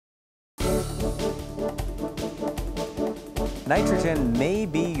Nitrogen may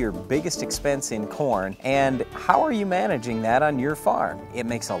be your biggest expense in corn, and how are you managing that on your farm? It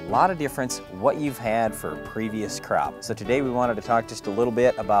makes a lot of difference what you've had for a previous crop. So today we wanted to talk just a little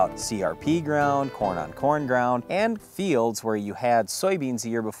bit about CRP ground, corn on corn ground, and fields where you had soybeans the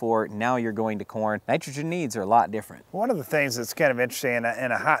year before, now you're going to corn. Nitrogen needs are a lot different. One of the things that's kind of interesting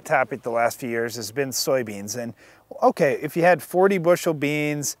and a hot topic the last few years has been soybeans. And okay, if you had 40 bushel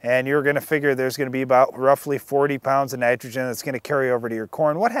beans and you're going to figure there's going to be about roughly 40 pounds of nitrogen that's going to carry over to your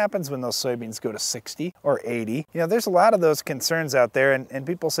corn, what happens when those soybeans go to 60 or 80? You know, there's a lot of those concerns out there, and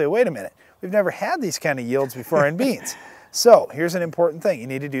people say, wait a minute, we've never had these kind of yields before in beans. So here's an important thing. You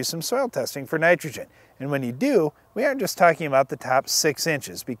need to do some soil testing for nitrogen. And when you do, we aren't just talking about the top 6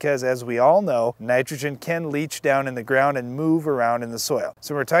 inches, because as we all know, nitrogen can leach down in the ground and move around in the soil.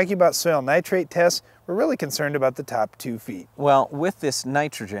 So when we're talking about soil nitrate tests, we're really concerned about the top 2 feet. Well, with this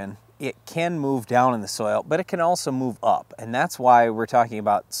nitrogen, it can move down in the soil, but it can also move up. And that's why we're talking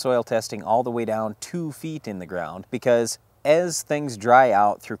about soil testing all the way down 2 feet in the ground, because as things dry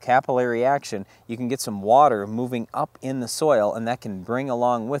out through capillary action, you can get some water moving up in the soil, and that can bring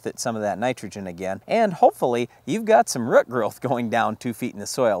along with it some of that nitrogen again. And hopefully you've got some root growth going down 2 feet in the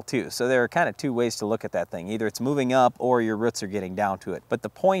soil too. So there are kind of 2 ways to look at that thing. Either it's moving up or your roots are getting down to it. But the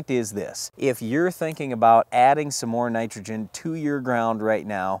point is this: if you're thinking about adding some more nitrogen to your ground right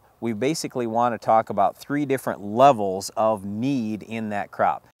now, we basically want to talk about 3 different levels of need in that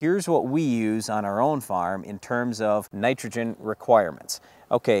crop. Here's what we use on our own farm in terms of nitrogen requirements.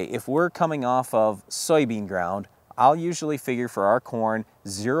 Okay, if we're coming off of soybean ground, I'll usually figure for our corn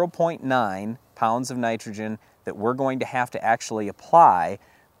 0.9 pounds of nitrogen that we're going to have to actually apply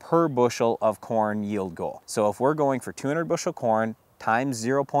per bushel of corn yield goal. So if we're going for 200 bushel corn times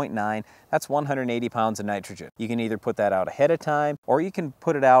 0.9, that's 180 pounds of nitrogen. You can either put that out ahead of time, or you can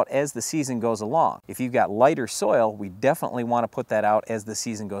put it out as the season goes along. If you've got lighter soil, we definitely want to put that out as the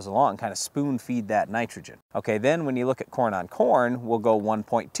season goes along, kind of spoon feed that nitrogen. Okay, then when you look at corn on corn, we'll go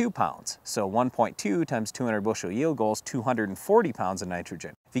 1.2 pounds. So 1.2 times 200 bushel yield goal is 240 pounds of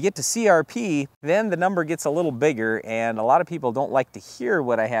nitrogen. If you get to CRP, then the number gets a little bigger, and a lot of people don't like to hear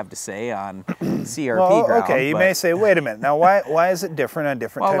what I have to say on CRP ground. Okay, you may say, wait a minute, now why is it different on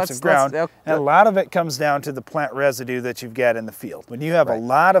different types of ground? And a lot of it comes down to the plant residue that you've got in the field. When you have a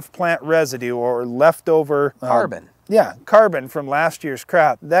lot of plant residue or leftover carbon. Carbon from last year's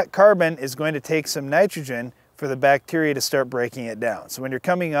crop, that carbon is going to take some nitrogen for the bacteria to start breaking it down. So when you're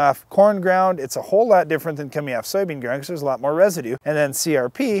coming off corn ground, it's a whole lot different than coming off soybean ground, because there's a lot more residue. And then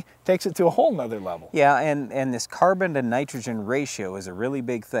CRP takes it to a whole nother level. Yeah, and this carbon to nitrogen ratio is a really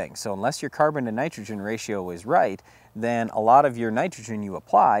big thing. So unless your carbon to nitrogen ratio is right, then a lot of your nitrogen you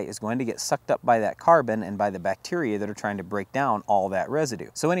apply is going to get sucked up by that carbon and by the bacteria that are trying to break down all that residue.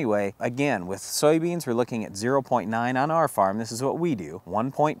 So anyway, again, with soybeans, we're looking at 0.9 on our farm. This is what we do.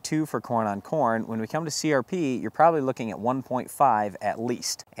 1.2 for corn on corn. When we come to CRP, you're probably looking at 1.5 at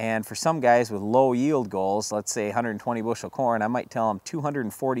least. And for some guys with low yield goals, let's say 120 bushel corn, I might tell them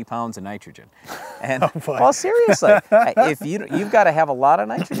 240 pounds of nitrogen. And well, seriously, if you've got to have a lot of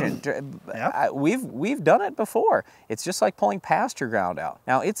nitrogen. We've done it before. It's just like pulling pasture ground out.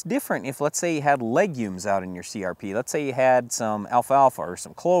 Now, it's different if, let's say, you had legumes out in your CRP. Let's say you had some alfalfa or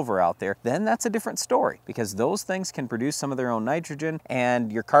some clover out there. Then that's a different story, because those things can produce some of their own nitrogen,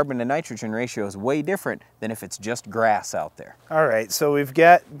 and your carbon to nitrogen ratio is way different than if it's just grass out there. All right, so we've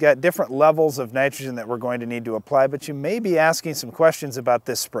got different levels of nitrogen that we're going to need to apply, but you may be asking some questions about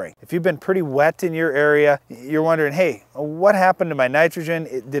this spring. If you've been pretty wet in your area, you're wondering, hey, what happened to my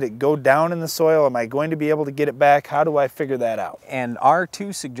nitrogen? Did it go down in the soil? Am I going to be able to get it back? How do I figure that out? And our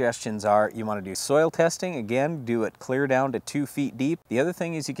 2 suggestions are, you want to do soil testing. Again, do it clear down to 2 feet deep. The other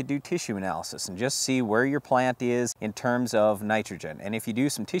thing is you could do tissue analysis and just see where your plant is in terms of nitrogen. And if you do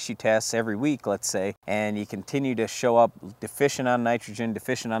some tissue tests every week, let's say, and you continue to show up deficient on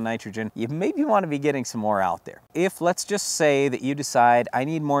nitrogen, you maybe want to be getting some more out there. If, let's just say that you decide, I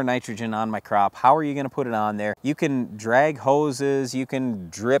need more nitrogen on my crop, how are you going to put it on there? You can drag hoses, you can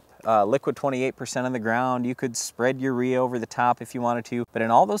drip liquid 28% on the ground, you could spread urea over the top if you wanted to, but in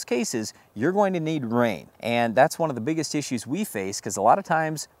all those cases, you're going to need rain. And that's one of the biggest issues we face, because a lot of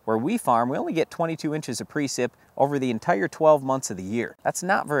times where we farm, we only get 22 inches of precip over the entire 12 months of the year. That's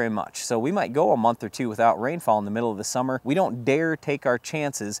not very much. So we might go a month or 2 without rainfall in the middle of the summer. We don't dare take our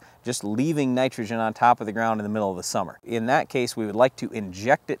chances just leaving nitrogen on top of the ground in the middle of the summer. In that case, we would like to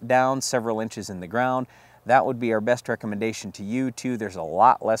inject it down several inches in the ground. That would be our best recommendation to you too. There's a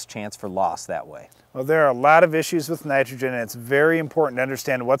lot less chance for loss that way. Well, there are a lot of issues with nitrogen, and it's very important to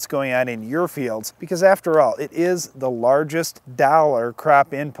understand what's going on in your fields because after all, it is the largest dollar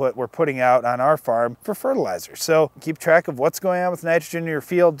crop input we're putting out on our farm for fertilizer. So keep track of what's going on with nitrogen in your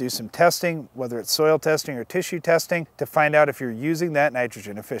field, do some testing, whether it's soil testing or tissue testing, to find out if you're using that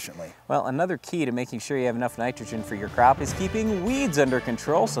nitrogen efficiently. Well, another key to making sure you have enough nitrogen for your crop is keeping weeds under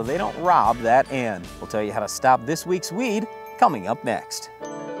control so they don't rob that N. We'll tell you how to stop this week's weed coming up next.